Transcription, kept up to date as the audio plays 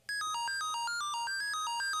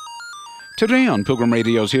Today on Pilgrim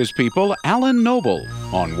Radio's His People, Alan Noble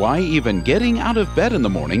on why even getting out of bed in the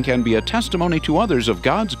morning can be a testimony to others of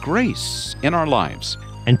God's grace in our lives.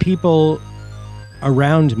 And people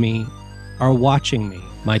around me are watching me.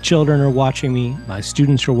 My children are watching me. My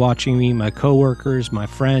students are watching me. My coworkers, my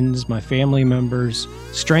friends, my family members,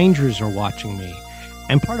 strangers are watching me.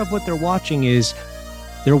 And part of what they're watching is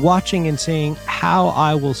they're watching and saying how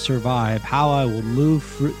I will survive, how I will move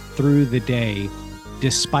through the day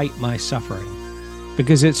despite my suffering.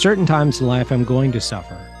 Because at certain times in life, I'm going to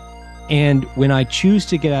suffer. And when I choose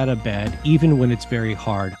to get out of bed, even when it's very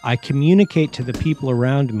hard, I communicate to the people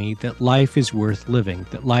around me that life is worth living,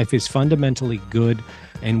 that life is fundamentally good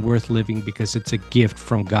and worth living because it's a gift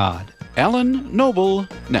from God. Alan Noble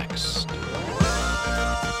next.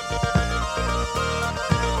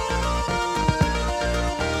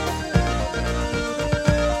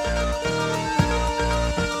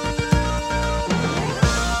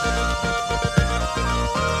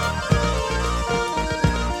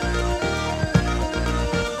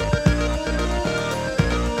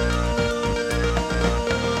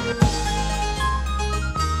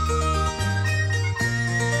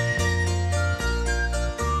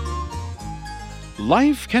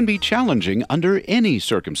 Life can be challenging under any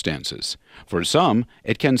circumstances. For some,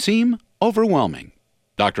 it can seem overwhelming.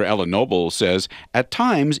 Dr. Alan Noble says, at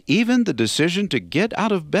times, even the decision to get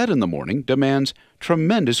out of bed in the morning demands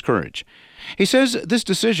tremendous courage. He says this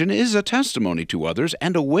decision is a testimony to others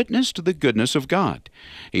and a witness to the goodness of God.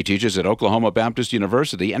 He teaches at Oklahoma Baptist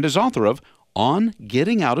University and is author of On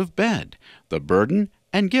Getting Out of Bed, The Burden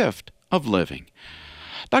and Gift of Living.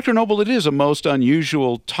 Dr. Noble, it is a most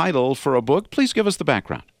unusual title for a book. Please give us the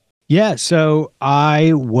background. Yeah, so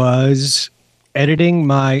I was editing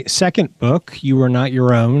my second book, You Are Not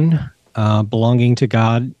Your Own, Belonging to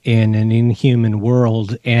God in an Inhuman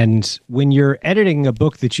World. And when you're editing a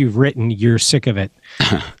book that you've written, you're sick of it.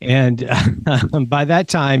 And by that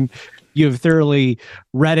time, you've thoroughly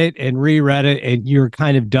read it and reread it, and you're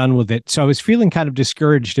kind of done with it. So I was feeling kind of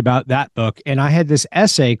discouraged about that book. And I had this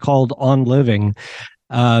essay called On Living,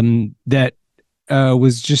 that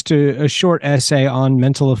was just a short essay on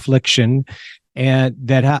mental affliction, and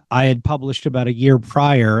that I had published about a year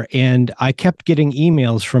prior. And I kept getting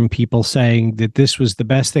emails from people saying that this was the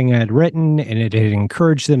best thing I had written, and it had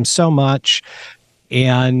encouraged them so much.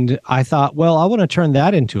 And I thought, well, I want to turn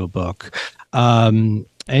that into a book. And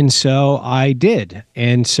so I did.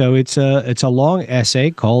 And so it's a long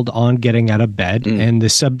essay called On Getting Out of Bed, and the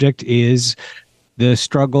subject is the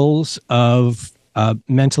struggles of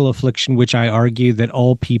mental affliction, which I argue that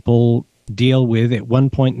all people deal with at one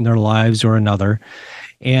point in their lives or another.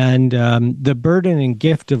 And the burden and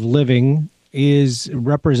gift of living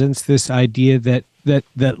represents this idea that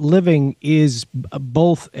living is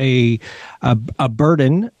both a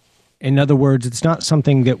burden. In other words, it's not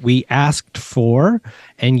something that we asked for,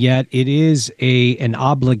 and yet it is an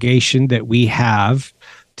obligation that we have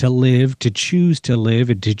to live, to choose to live,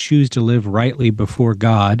 and to choose to live rightly before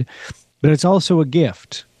God. But it's also a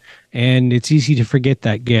gift, and it's easy to forget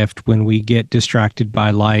that gift when we get distracted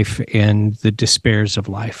by life and the despairs of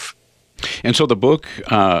life. And so the book,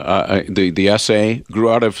 the essay,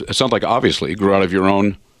 grew out of, it sounds like obviously, grew out of your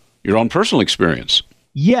own personal experience.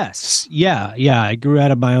 Yes. Yeah. I grew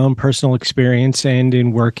out of my own personal experience and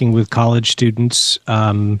in working with college students.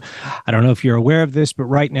 I don't know if you're aware of this, but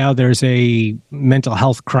right now there's a mental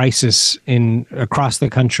health crisis across the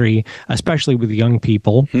country, especially with young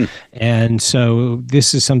people. And so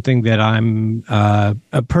this is something that I'm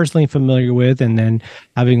personally familiar with. And then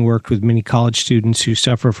having worked with many college students who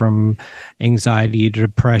suffer from anxiety,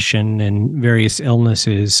 depression, and various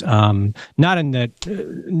illnesses, not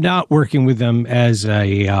working with them as a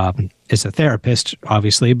therapist,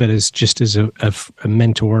 obviously, but as a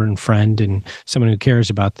mentor and friend and someone who cares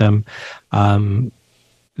about them.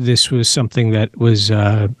 This was something that was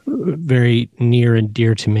very near and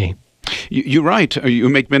dear to me. You write, you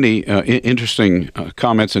make many interesting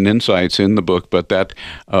comments and insights in the book, but that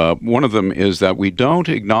one of them is that we don't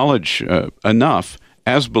acknowledge enough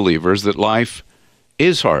as believers that life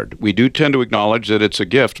is hard. We do tend to acknowledge that it's a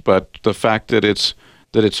gift, but the fact that it's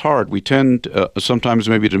hard, we tend sometimes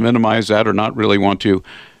maybe to minimize that or not really want to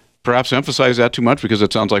perhaps emphasize that too much because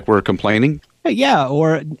it sounds like we're complaining. Yeah,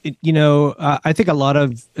 or, I think a lot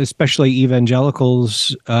of, especially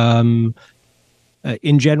evangelicals,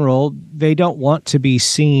 in general, they don't want to be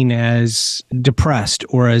seen as depressed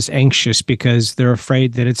or as anxious because they're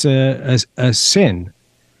afraid that it's a sin.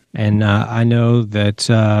 And I know that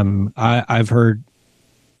I've heard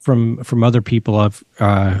from other people.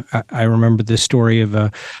 I remember the story of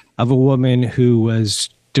a woman who was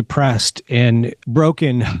depressed and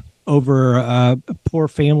broken over a poor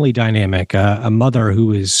family dynamic, a mother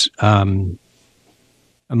who is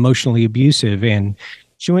emotionally abusive. And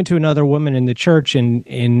she went to another woman in the church and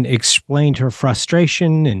explained her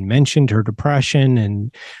frustration and mentioned her depression.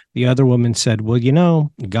 And the other woman said,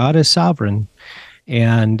 well, God is sovereign.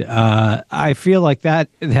 And I feel like that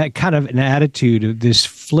kind of an attitude of this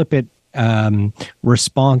flippant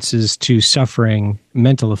responses to suffering,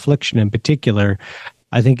 mental affliction in particular,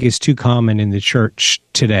 I think is too common in the church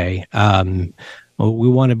today. We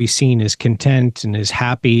want to be seen as content and as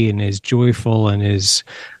happy and as joyful and as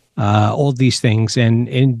all these things. And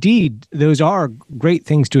indeed, those are great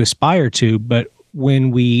things to aspire to. But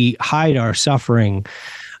when we hide our suffering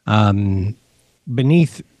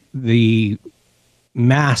beneath the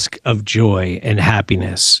mask of joy and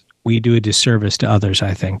happiness, we do a disservice to others,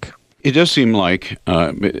 I think. It does seem like,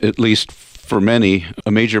 at least for many,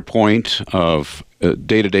 a major point of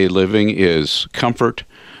day-to-day living is comfort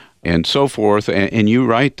and so forth. And you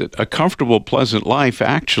write that a comfortable, pleasant life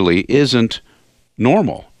actually isn't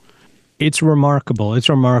normal. It's remarkable. It's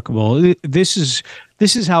remarkable. This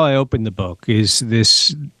is how I opened the book, is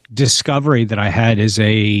this discovery that I had as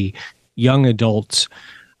a young adult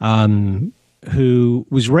who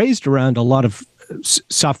was raised around a lot of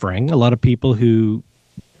suffering, a lot of people who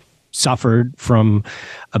suffered from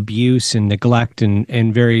abuse and neglect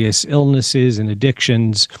and various illnesses and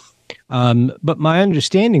addictions. But my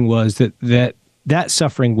understanding was that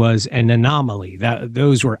suffering was an anomaly, that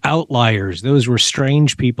those were outliers. Those were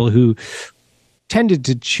strange people who tended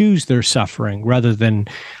to choose their suffering rather than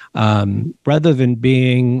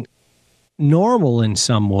being normal in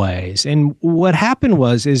some ways. And what happened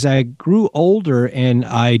was, as I grew older and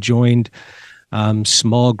I joined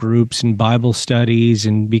small groups and Bible studies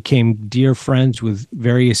and became dear friends with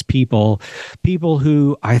various people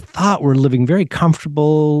who I thought were living very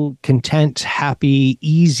comfortable, content, happy,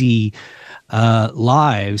 easy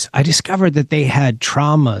lives, I discovered that they had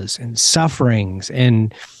traumas and sufferings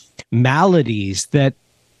and maladies that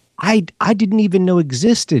I didn't even know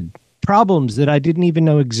existed, problems that I didn't even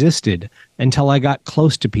know existed until I got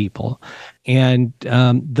close to people. And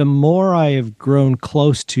the more I have grown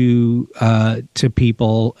close to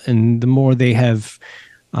people, and the more they have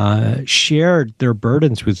shared their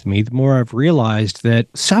burdens with me, the more I've realized that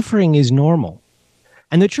suffering is normal.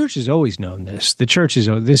 And the church has always known this. This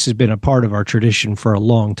has been a part of our tradition for a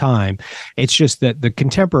long time. It's just that the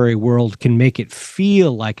contemporary world can make it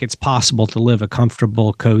feel like it's possible to live a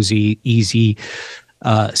comfortable, cozy, easy,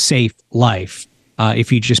 safe life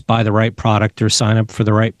if you just buy the right product or sign up for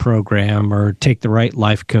the right program or take the right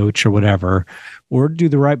life coach or whatever, or do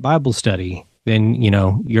the right Bible study. Then,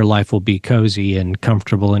 your life will be cozy and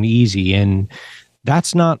comfortable and easy. And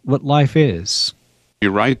that's not what life is.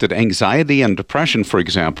 You're right that anxiety and depression, for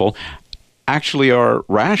example, actually are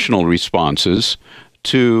rational responses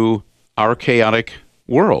to our chaotic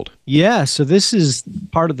world. Yeah, so this is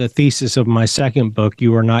part of the thesis of my second book,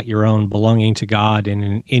 You Are Not Your Own, Belonging to God in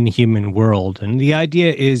an Inhuman World. And the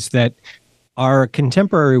idea is that our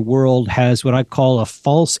contemporary world has what I call a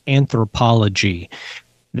false anthropology.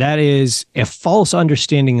 That is a false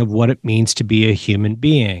understanding of what it means to be a human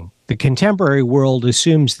being. The contemporary world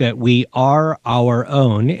assumes that we are our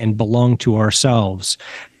own and belong to ourselves.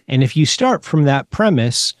 And if you start from that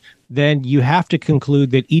premise, then you have to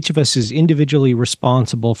conclude that each of us is individually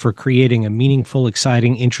responsible for creating a meaningful,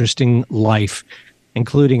 exciting, interesting life,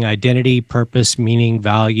 including identity, purpose, meaning,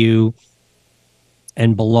 value,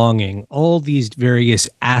 and belonging, all these various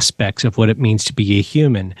aspects of what it means to be a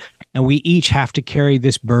human. And we each have to carry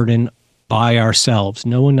this burden by ourselves.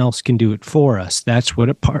 No one else can do it for us. That's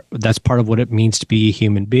part of what it means to be a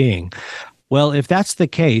human being. Well, if that's the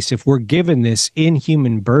case, if we're given this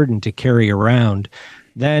inhuman burden to carry around,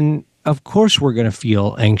 then of course we're going to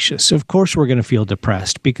feel anxious. Of course we're going to feel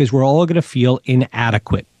depressed, because we're all going to feel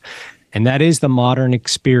inadequate. And that is the modern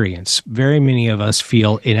experience. Very many of us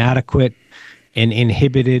feel inadequate and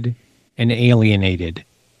inhibited and alienated.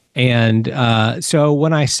 And so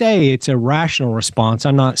when I say it's a rational response,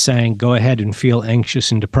 I'm not saying go ahead and feel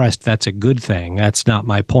anxious and depressed. That's a good thing. That's not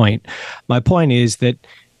my point. My point is that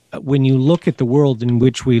when you look at the world in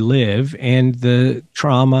which we live and the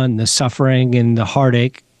trauma and the suffering and the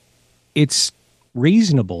heartache, it's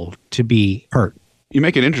reasonable to be hurt. You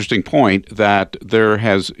make an interesting point that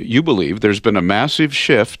you believe there's been a massive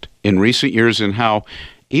shift in recent years in how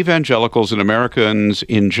evangelicals and Americans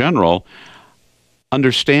in general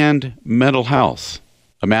understand mental health.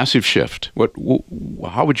 A massive shift.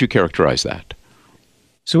 How would you characterize that?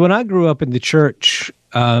 So when I grew up in the church,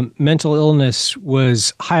 mental illness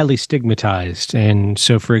was highly stigmatized. And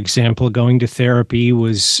so, for example, going to therapy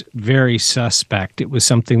was very suspect. It was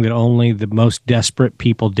something that only the most desperate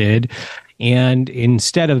people did. And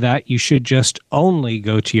instead of that, you should just only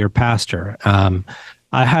go to your pastor.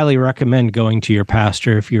 I highly recommend going to your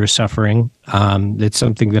pastor if you're suffering. It's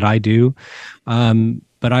something that I do.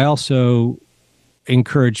 But I also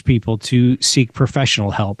encourage people to seek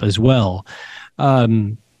professional help as well.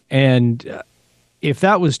 And if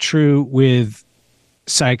that was true with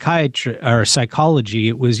psychiatry or psychology,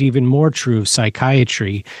 it was even more true of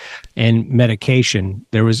psychiatry and medication.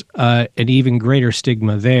 There was an even greater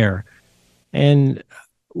stigma there. And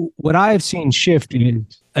what I've seen shift is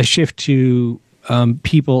a shift to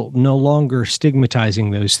people no longer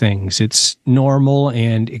stigmatizing those things. It's normal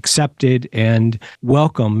and accepted and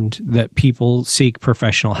welcomed that people seek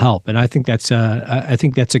professional help. And I think that's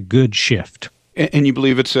a good shift. And you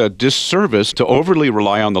believe it's a disservice to overly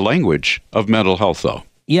rely on the language of mental health, though?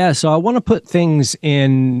 Yeah, so I want to put things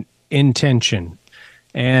in tension.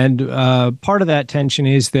 And part of that tension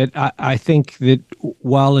is that I think that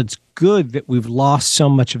while it's good that we've lost so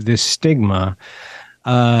much of this stigma,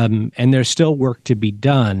 and there's still work to be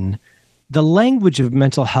done, the language of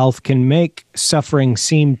mental health can make suffering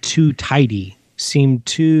seem too tidy, seem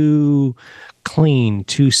too clean,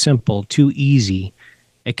 too simple, too easy.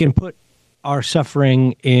 It can put our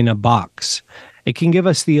suffering in a box. It can give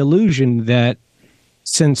us the illusion that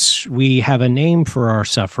since we have a name for our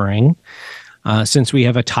suffering, since we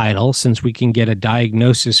have a title, since we can get a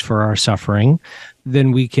diagnosis for our suffering,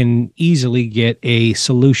 then we can easily get a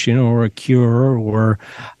solution or a cure or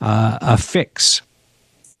a fix.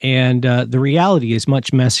 And the reality is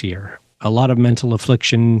much messier. A lot of mental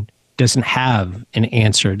affliction doesn't have an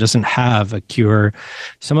answer, doesn't have a cure.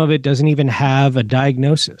 Some of it doesn't even have a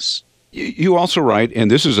diagnosis. You also write,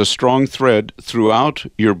 and this is a strong thread throughout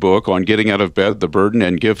your book on getting out of bed, the burden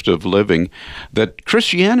and gift of living, that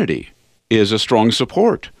Christianity is a strong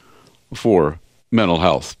support for mental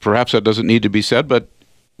health. Perhaps that doesn't need to be said, but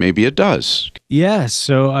maybe it does. Yes.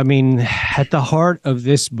 So, I mean, at the heart of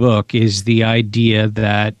this book is the idea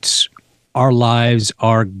that our lives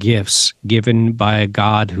are gifts given by a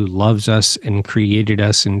God who loves us and created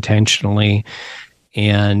us intentionally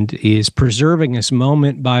and is preserving us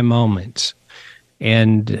moment by moment.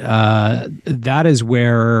 And that is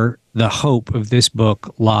where the hope of this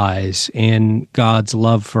book lies, in God's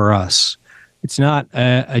love for us. It's not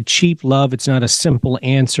a cheap love. It's not a simple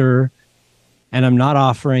answer. And I'm not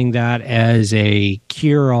offering that as a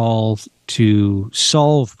cure-all to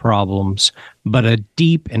solve problems, but a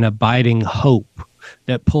deep and abiding hope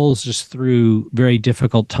that pulls us through very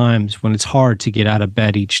difficult times when it's hard to get out of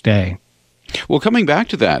bed each day. Well, coming back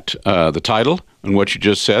to that, the title and what you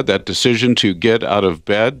just said, that decision to get out of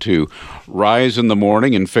bed, to rise in the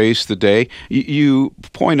morning and face the day, you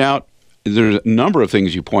point out, there's a number of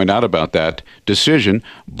things you point out about that decision,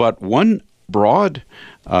 but one broad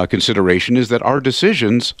consideration is that our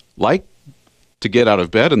decisions, like to get out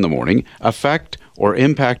of bed in the morning, affect or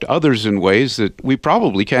impact others in ways that we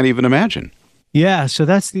probably can't even imagine. Yeah, so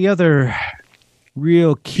that's the other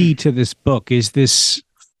real key to this book, is this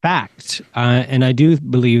fact, and I do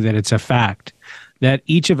believe that it's a fact, that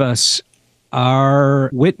each of us are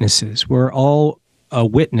witnesses. We're all a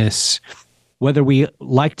witness, whether we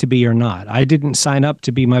like to be or not. I didn't sign up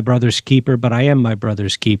to be my brother's keeper, but I am my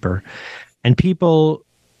brother's keeper. And people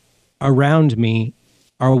around me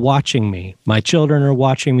are watching me. My children are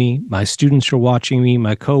watching me. My students are watching me.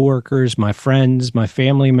 My coworkers, my friends, my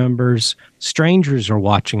family members, strangers are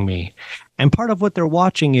watching me. And part of what they're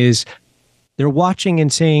watching is they're watching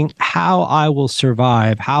and saying how I will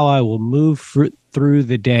survive, how I will move through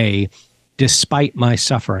the day despite my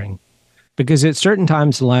suffering. Because at certain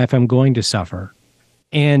times in life, I'm going to suffer.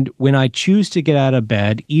 And when I choose to get out of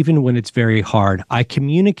bed, even when it's very hard, I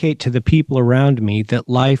communicate to the people around me that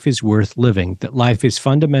life is worth living, that life is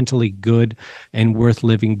fundamentally good and worth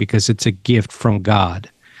living because it's a gift from God.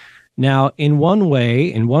 Now, in one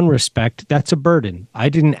way, in one respect, that's a burden. I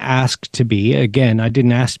didn't ask to be. Again, I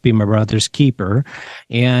didn't ask to be my brother's keeper.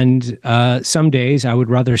 And some days I would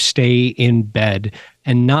rather stay in bed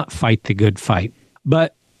and not fight the good fight.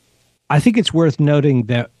 But I think it's worth noting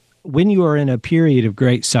that when you are in a period of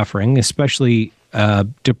great suffering, especially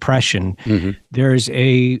depression, there's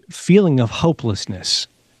a feeling of hopelessness,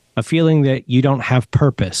 a feeling that you don't have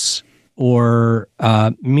purpose or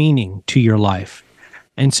meaning to your life.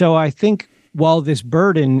 And so I think while this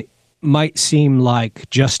burden might seem like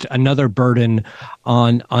just another burden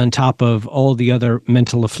on top of all the other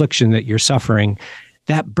mental affliction that you're suffering,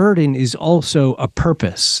 that burden is also a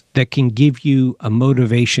purpose that can give you a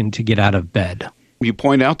motivation to get out of bed. You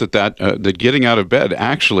point out that getting out of bed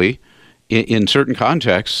actually, in certain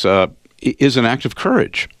contexts, is an act of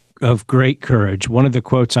courage. Of great courage. One of the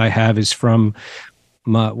quotes I have is from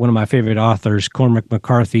one of my favorite authors, Cormac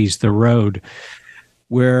McCarthy's The Road,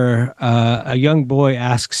 where a young boy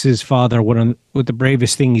asks his father what the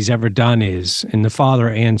bravest thing he's ever done is. And the father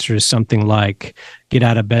answers something like, get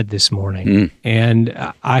out of bed this morning.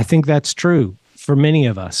 And I think that's true for many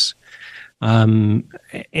of us. And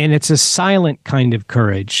it's a silent kind of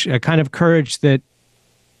courage, a kind of courage that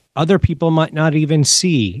other people might not even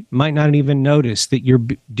see, might not even notice that you're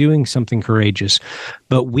doing something courageous.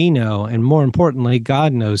 But we know, and more importantly,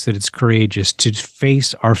 God knows that it's courageous to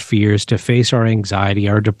face our fears, to face our anxiety,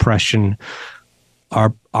 our depression,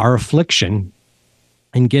 our affliction,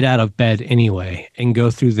 and get out of bed anyway and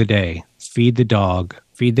go through the day, feed the dog,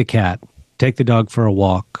 feed the cat, take the dog for a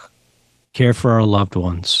walk, care for our loved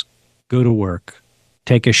ones, go to work,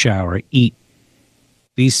 take a shower, eat.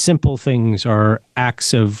 These simple things are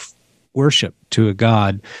acts of worship to a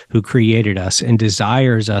God who created us and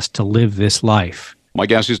desires us to live this life. My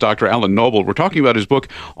guest is Dr. Alan Noble. We're talking about his book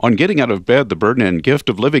on getting out of bed, The Burden and Gift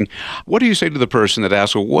of Living. What do you say to the person that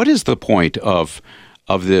asks, well, what is the point of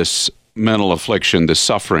this mental affliction, this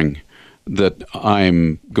suffering that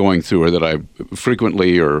I'm going through or that I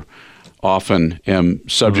frequently or often am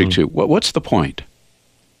subject to? What's the point?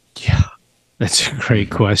 Yeah, that's a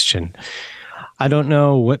great question. I don't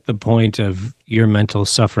know what the point of your mental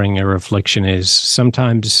suffering or affliction is.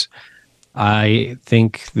 Sometimes I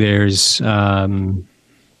think there's God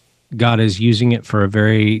is using it for a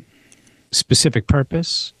very specific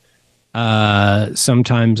purpose.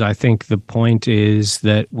 Sometimes I think the point is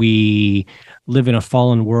that we live in a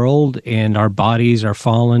fallen world and our bodies are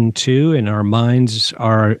fallen too, and our minds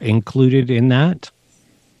are included in that.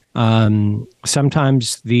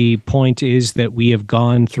 Sometimes the point is that we have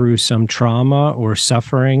gone through some trauma or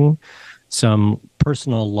suffering, some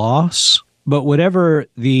personal loss. But whatever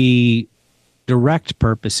the direct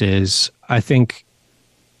purpose is, I think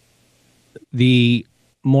the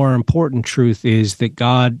more important truth is that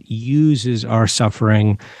God uses our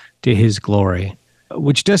suffering to his glory,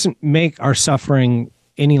 which doesn't make our suffering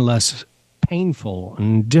any less painful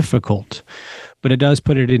and difficult, but it does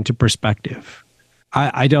put it into perspective.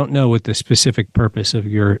 I don't know what the specific purpose of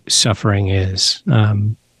your suffering is,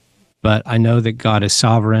 but I know that God is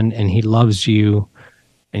sovereign and he loves you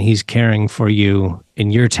and he's caring for you.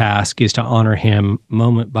 And your task is to honor him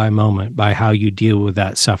moment by moment by how you deal with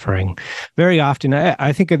that suffering. Very often,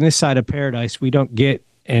 I think on this side of paradise, we don't get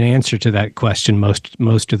an answer to that question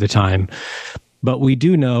most of the time, but we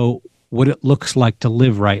do know what it looks like to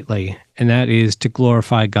live rightly, and that is to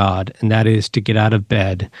glorify God, and that is to get out of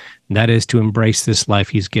bed, and that is to embrace this life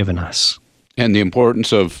he's given us. And the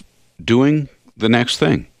importance of doing the next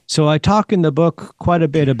thing. So I talk in the book quite a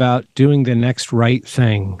bit about doing the next right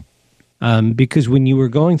thing, because when you were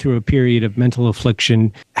going through a period of mental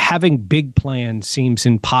affliction, having big plans seems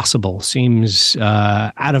impossible, seems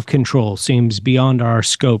out of control, seems beyond our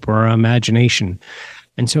scope or our imagination.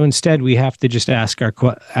 And so instead, we have to just ask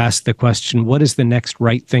the question: what is the next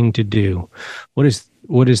right thing to do? What is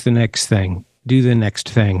the next thing? Do the next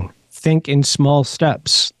thing. Think in small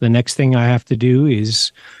steps. The next thing I have to do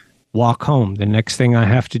is walk home. The next thing I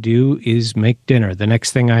have to do is make dinner. The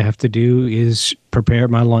next thing I have to do is prepare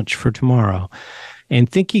my lunch for tomorrow. And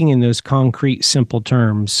thinking in those concrete, simple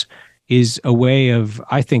terms is a way of,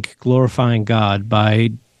 I think, glorifying God by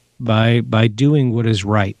doing what is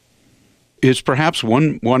right. Is perhaps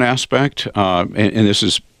one aspect, and this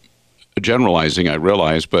is generalizing, I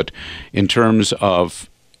realize, but in terms of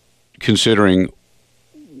considering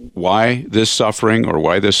why this suffering or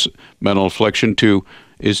why this mental affliction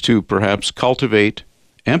is to perhaps cultivate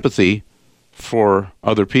empathy for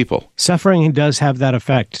other people. Suffering does have that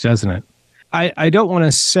effect, doesn't it? I don't want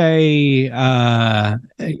to say, I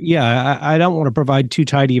don't want to provide too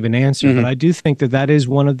tidy of an answer, but I do think that is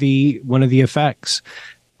one of the effects.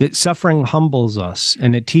 That suffering humbles us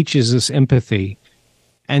and it teaches us empathy.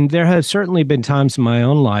 And there have certainly been times in my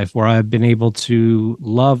own life where I've been able to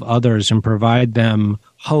love others and provide them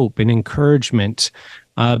hope and encouragement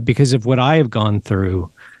because of what I have gone through.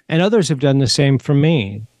 And others have done the same for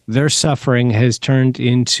me. Their suffering has turned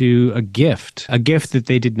into a gift that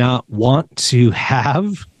they did not want to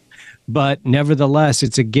have, but nevertheless,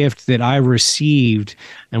 it's a gift that I received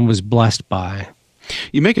and was blessed by.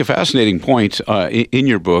 You make a fascinating point in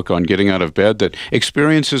your book on getting out of bed that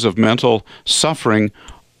experiences of mental suffering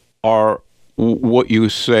are what you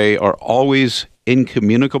say are always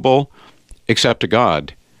incommunicable except to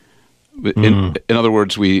God. In other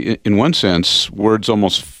words, in one sense, words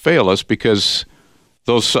almost fail us because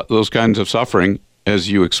those kinds of suffering as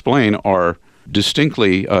you explain, are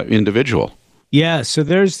distinctly individual. Yeah, so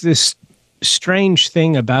there's this strange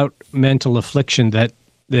thing about mental affliction that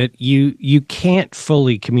you can't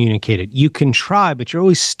fully communicate it. You can try, but you're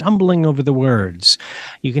always stumbling over the words.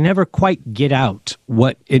 You can never quite get out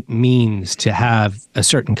what it means to have a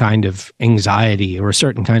certain kind of anxiety or a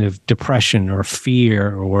certain kind of depression or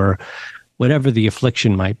fear or whatever the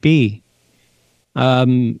affliction might be.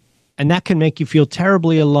 And that can make you feel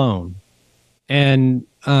terribly alone. And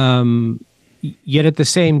yet at the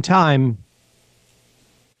same time,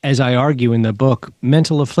 as I argue in the book,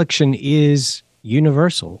 mental affliction is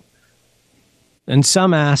universal. In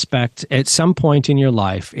some aspect, at some point in your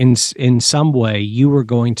life, in some way, you were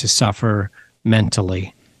going to suffer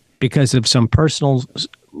mentally because of some personal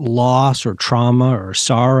loss or trauma or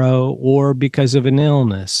sorrow, or because of an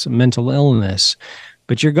illness, a mental illness.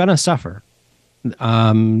 But you're going to suffer.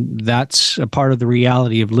 That's a part of the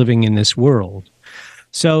reality of living in this world.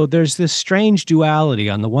 So there's this strange duality.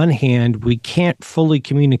 On the one hand, we can't fully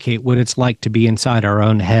communicate what it's like to be inside our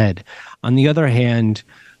own head. On the other hand,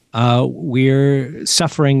 we're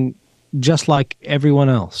suffering just like everyone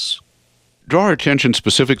else. Draw our attention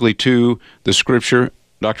specifically to the Scripture,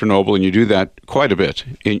 Dr. Noble, and you do that quite a bit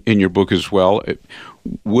in your book as well.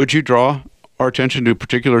 Would you draw our attention to a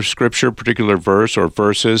particular Scripture, particular verse or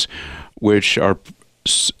verses, which are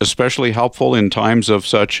especially helpful in times of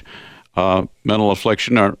such mental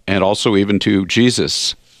affliction, and also even to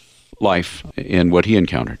Jesus' life and what he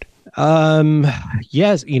encountered?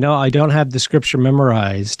 Yes, I don't have the Scripture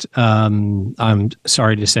memorized. I'm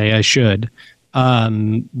sorry to say, I should,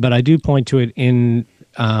 but I do point to it in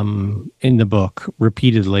the book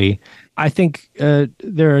repeatedly. I think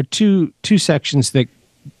there are two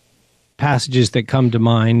passages that come to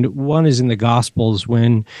mind. One is in the Gospels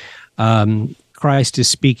when Christ is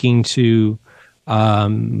speaking to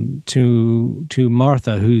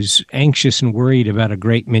Martha, who's anxious and worried about a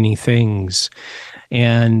great many things.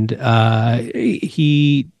 And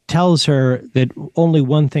he tells her that only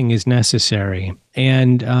one thing is necessary.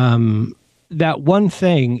 And that one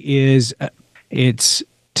thing is it's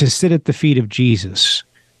to sit at the feet of Jesus.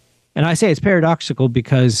 And I say it's paradoxical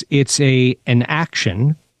because it's an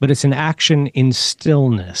action, but it's an action in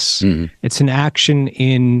stillness. Mm-hmm. It's an action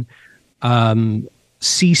in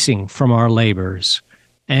ceasing from our labors.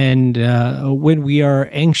 And when we are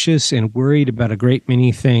anxious and worried about a great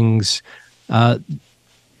many things,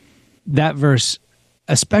 that verse,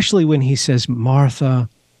 especially when he says, Martha,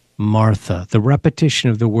 Martha, the repetition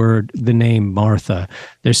of the name Martha,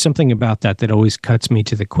 there's something about that always cuts me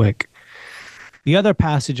to the quick. The other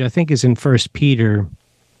passage, I think, is in 1 Peter,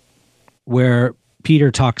 where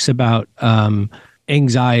Peter talks about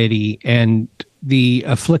anxiety and the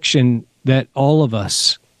affliction that all of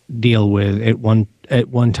us deal with at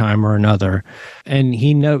one time or another. And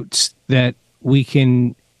he notes that we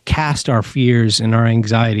can cast our fears and our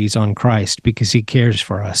anxieties on Christ because he cares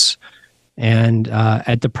for us. And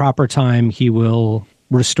at the proper time, he will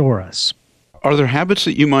restore us. Are there habits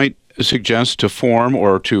that you might suggest to form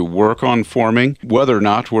or to work on forming, whether or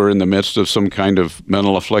not we're in the midst of some kind of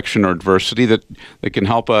mental affliction or adversity, that can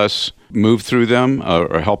help us move through them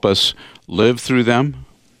or help us live through them?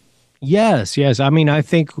 Yes. I mean, I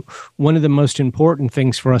think one of the most important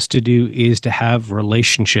things for us to do is to have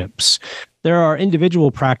relationships. There are individual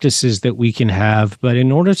practices that we can have, but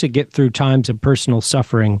in order to get through times of personal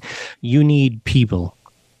suffering, you need people.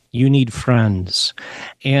 You need friends.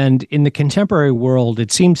 And in the contemporary world,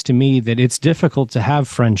 it seems to me that it's difficult to have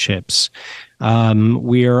friendships.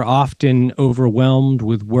 We are often overwhelmed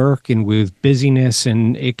with work and with busyness,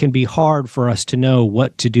 and it can be hard for us to know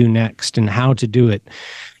what to do next and how to do it,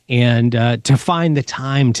 and to find the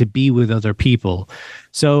time to be with other people.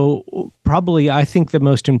 So probably I think the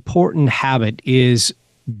most important habit is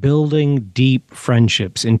building deep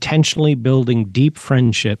friendships, intentionally building deep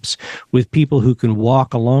friendships with people who can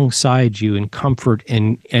walk alongside you and comfort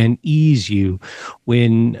and ease you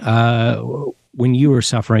when you are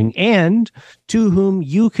suffering, and to whom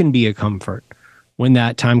you can be a comfort when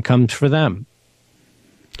that time comes for them.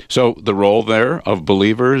 So the role there of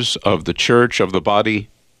believers, of the church, of the body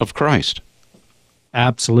of Christ.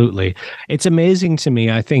 Absolutely. It's amazing to me.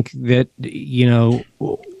 I think that,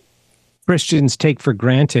 Christians take for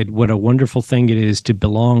granted what a wonderful thing it is to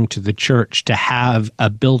belong to the church, to have a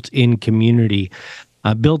built-in community,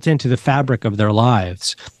 built into the fabric of their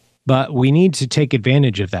lives. But we need to take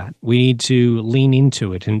advantage of that. We need to lean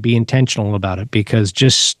into it and be intentional about it, because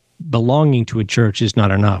just belonging to a church is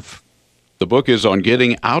not enough. The book is On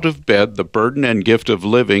Getting Out of Bed, The Burden and Gift of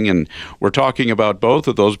Living, and we're talking about both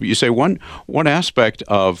of those. But you say one aspect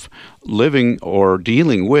of living or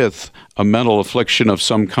dealing with a mental affliction of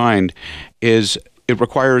some kind is it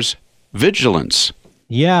requires vigilance.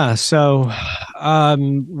 Yeah. So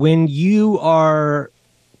when you are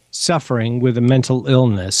suffering with a mental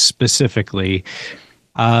illness specifically,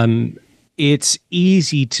 it's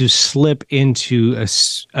easy to slip into a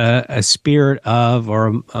spirit of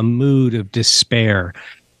or a mood of despair.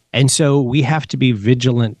 And so we have to be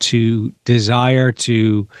vigilant to desire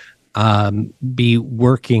to be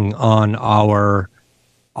working on our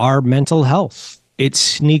mental health. It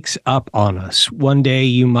sneaks up on us. One day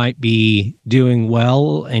you might be doing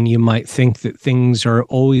well and you might think that things are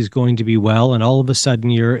always going to be well, and all of a sudden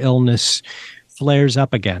your illness flares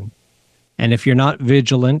up again. And if you're not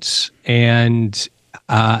vigilant and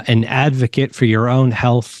an advocate for your own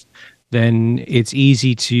health, then it's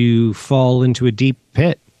easy to fall into a deep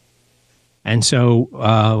pit. And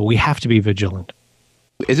so we have to be vigilant.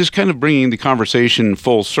 It is kind of bringing the conversation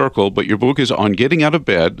full circle, but your book is On Getting Out of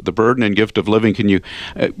Bed, The Burden and Gift of Living. Can you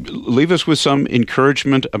leave us with some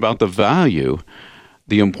encouragement about the value,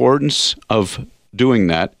 the importance of doing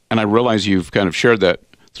that? And I realize you've kind of shared that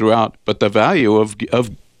throughout, but the value of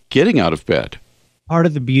getting out of bed. Part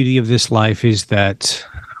of the beauty of this life is that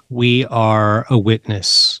we are a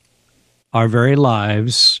witness. Our very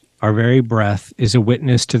lives, our very breath is a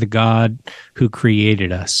witness to the God who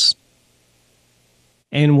created us.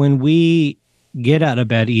 And when we get out of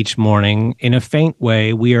bed each morning, in a faint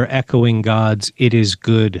way, we are echoing God's "it is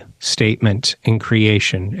good" statement in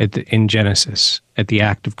creation, in Genesis, at the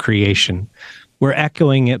act of creation. We're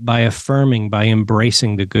echoing it by affirming, by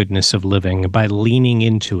embracing the goodness of living, by leaning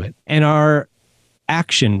into it. And our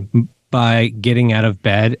action by getting out of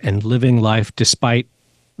bed and living life despite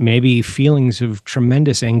maybe feelings of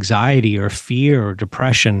tremendous anxiety or fear or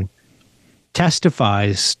depression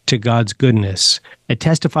testifies to God's goodness. It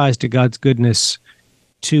testifies to God's goodness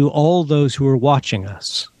to all those who are watching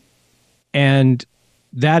us. And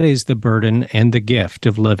that is the burden and the gift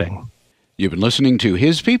of living. You've been listening to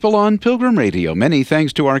His People on Pilgrim Radio. Many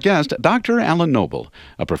thanks to our guest, Dr. Alan Noble,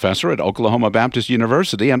 a professor at Oklahoma Baptist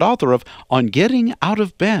University and author of On Getting Out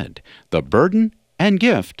of Bed, The Burden and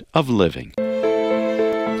Gift of Living.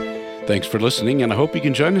 Thanks for listening, and I hope you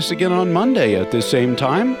can join us again on Monday at this same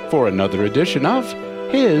time for another edition of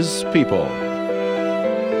His People.